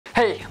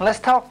Hey, let's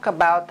talk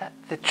about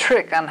the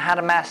trick on how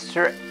to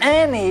master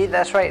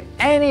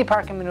any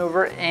parking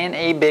maneuver in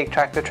a big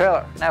tractor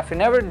trailer. Now, if you've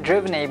never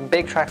driven a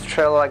big tractor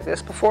trailer like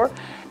this before,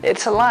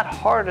 it's a lot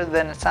harder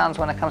than it sounds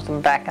when it comes to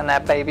backing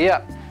that baby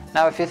up.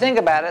 Now, if you think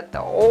about it,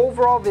 the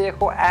overall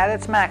vehicle at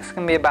its max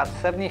can be about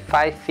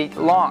 75 feet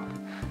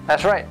long.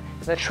 That's right,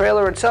 the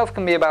trailer itself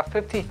can be about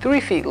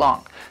 53 feet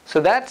long. So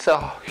that's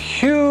a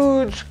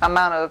huge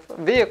amount of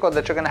vehicle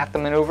that you're going to have to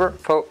maneuver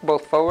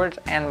both forwards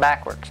and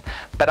backwards.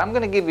 But I'm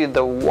going to give you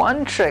the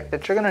one trick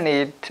that you're going to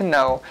need to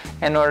know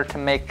in order to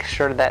make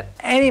sure that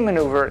any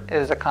maneuver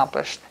is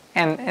accomplished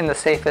and in the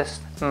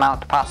safest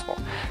amount possible.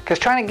 Because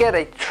trying to get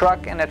a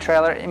truck and a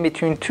trailer in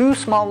between two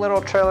small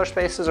little trailer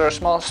spaces or a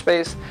small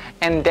space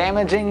and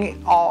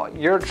damaging all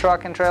your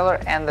truck and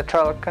trailer and the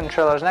truck and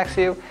trailers next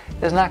to you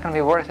is not going to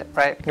be worth it,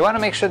 right? You want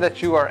to make sure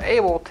that you are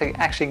able to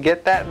actually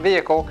get that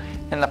vehicle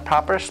in the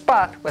proper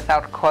spot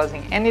without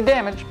causing any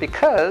damage,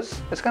 because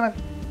it's going to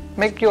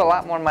make you a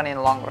lot more money in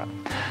the long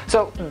run.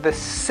 So the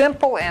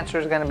simple answer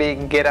is going to be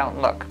get out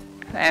and look.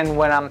 And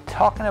when I'm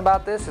talking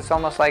about this, it's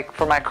almost like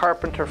for my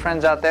carpenter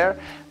friends out there,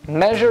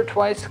 measure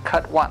twice,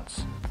 cut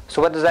once.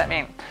 So what does that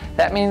mean?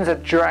 That means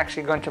that you're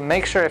actually going to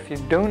make sure, if you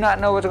do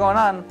not know what's going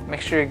on, make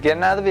sure you're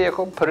getting out of the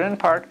vehicle, put it in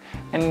park,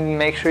 and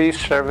make sure you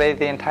survey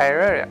the entire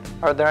area.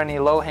 Are there any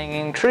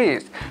low-hanging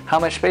trees? How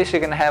much space are you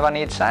going to have on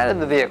each side of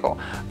the vehicle?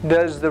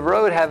 Does the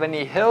road have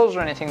any hills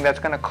or anything that's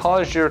going to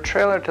cause your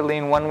trailer to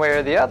lean one way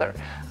or the other?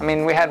 I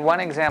mean, we had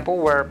one example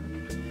where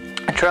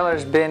a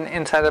trailer's been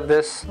inside of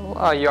this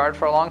yard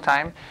for a long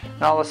time,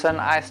 and all of a sudden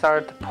I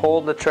started to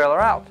pull the trailer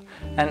out.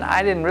 And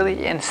I didn't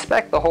really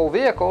inspect the whole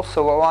vehicle,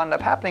 so what wound up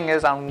happening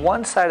is on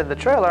one side of the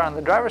trailer, on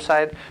the driver's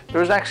side,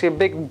 there was actually a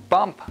big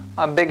bump,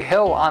 a big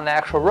hill on the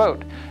actual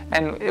road.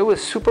 And it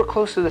was super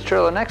close to the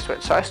trailer next to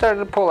it. So I started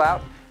to pull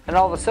out, and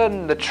all of a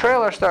sudden the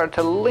trailer started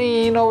to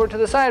lean over to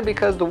the side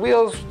because the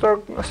wheels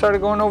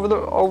started going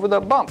over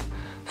the bump.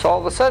 So all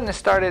of a sudden it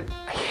started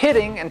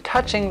hitting and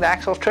touching the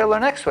actual trailer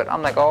next to it.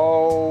 I'm like,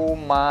 oh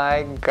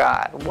my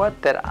God, what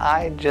did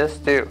I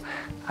just do?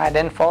 I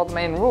didn't follow the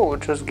main rule,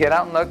 which was get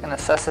out and look and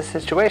assess the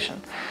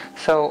situation.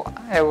 So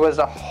it was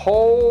a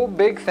whole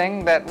big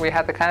thing that we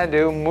had to kind of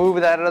do, move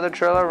that other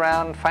trailer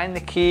around, find the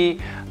key,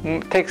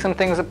 take some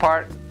things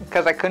apart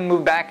because I couldn't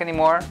move back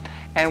anymore.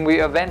 And we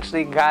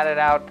eventually got it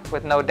out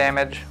with no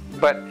damage,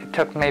 but it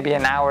took maybe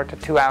an hour to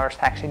 2 hours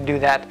to actually do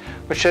that,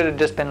 which should have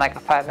just been like a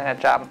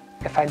 5-minute job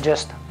if I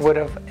just would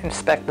have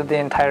inspected the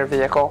entire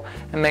vehicle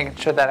and making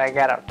sure that I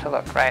got out to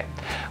look, right?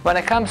 When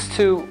it comes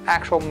to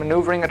actual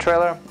maneuvering a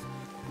trailer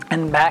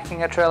and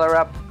backing a trailer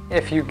up,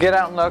 if you get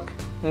out and look,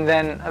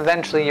 then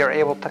eventually you're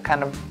able to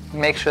kind of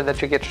make sure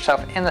that you get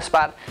yourself in the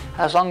spot,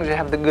 as long as you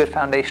have the good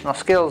foundational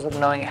skills of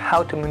knowing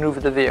how to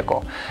maneuver the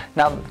vehicle.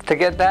 Now, to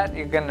get that,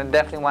 you're going to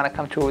definitely want to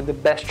come to the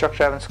best truck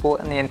driving school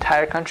in the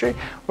entire country,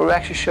 where we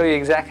actually show you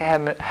exactly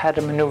how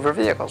to maneuver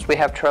vehicles. We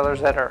have trailers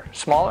that are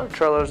smaller,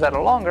 trailers that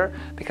are longer,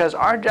 because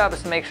our job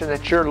is to make sure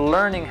that you're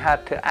learning how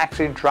to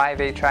actually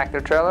drive a tractor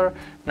trailer,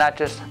 not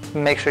just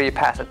make sure you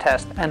pass a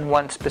test in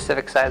one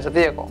specific size of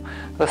vehicle.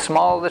 The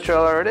smaller the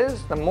trailer it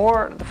is, the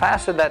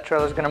faster that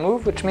trailer is going to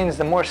move, which means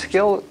the more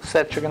skill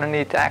set you're going to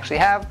need to actually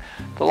have.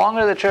 The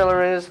longer the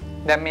trailer is,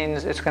 that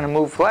means it's going to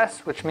move less,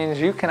 which means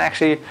you can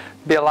actually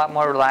be a lot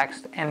more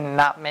relaxed and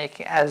not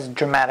make as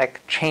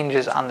dramatic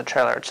changes on the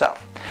trailer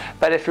itself.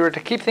 But if you were to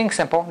keep things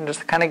simple, and just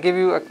to kind of give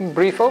you a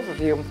brief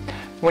overview,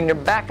 when you're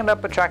backing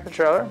up a tractor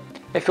trailer,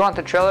 if you want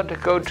the trailer to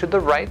go to the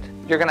right,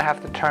 you're going to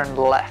have to turn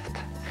left.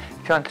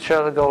 If you want the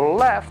trailer to go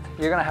left,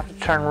 you're going to have to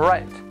turn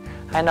right.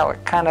 I know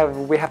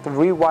we have to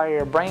rewire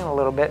your brain a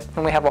little bit,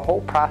 and we have a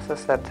whole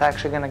process that's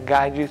actually going to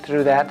guide you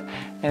through that.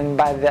 And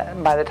by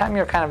the time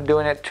you're kind of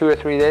doing it 2 or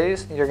 3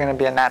 days, you're going to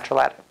be a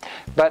natural at it.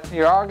 But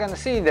you are going to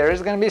see there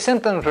is going to be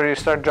symptoms where you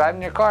start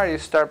driving your car, you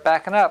start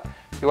backing up.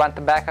 You want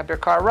to back up your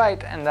car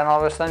right, and then all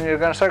of a sudden you're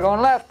going to start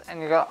going left,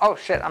 and you go, oh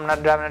shit, I'm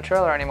not driving a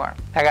trailer anymore.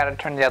 I got to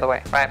turn the other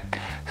way, right?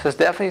 So it's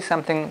definitely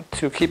something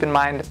to keep in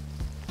mind,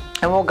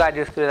 and we'll guide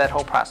you through that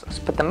whole process.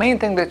 But the main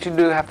thing that you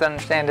do have to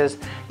understand is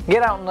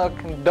get out and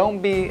look. Don't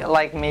be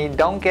like me.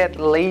 Don't get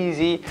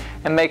lazy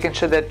in making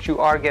sure that you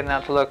are getting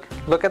out to look.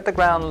 Look at the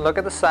ground, look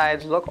at the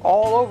sides, look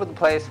all over the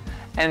place,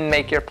 and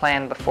make your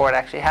plan before it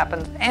actually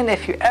happens. And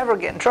if you ever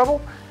get in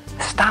trouble,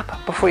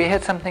 stop before you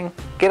hit something,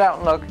 get out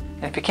and look.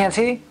 And if you can't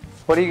see,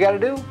 what do you got to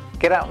do?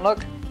 Get out and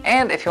look.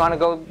 And if you want to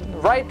go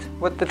right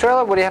with the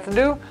trailer, what do you have to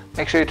do?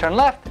 Make sure you turn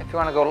left. If you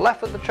want to go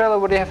left with the trailer,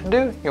 what do you have to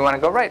do? You want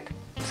to go right.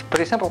 It's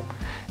pretty simple.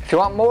 If you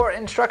want more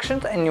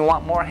instructions and you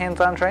want more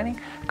hands-on training,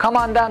 come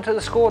on down to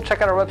the school,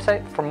 check out our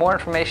website for more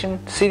information,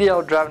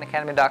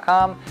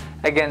 cdldrivingacademy.com.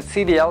 Again,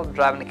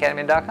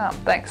 cdldrivingacademy.com.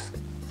 Thanks.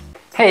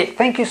 Hey,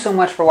 thank you so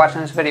much for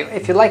watching this video.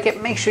 If you like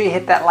it, make sure you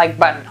hit that like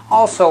button.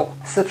 Also,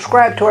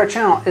 subscribe to our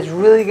channel. It's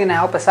really going to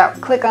help us out.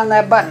 Click on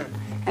that button.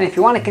 And if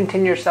you want to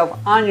continue yourself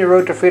on your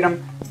road to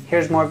freedom,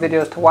 here's more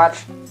videos to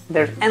watch.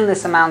 There's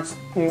endless amounts.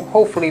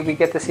 Hopefully we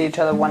get to see each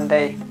other one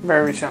day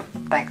very soon.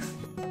 Thanks.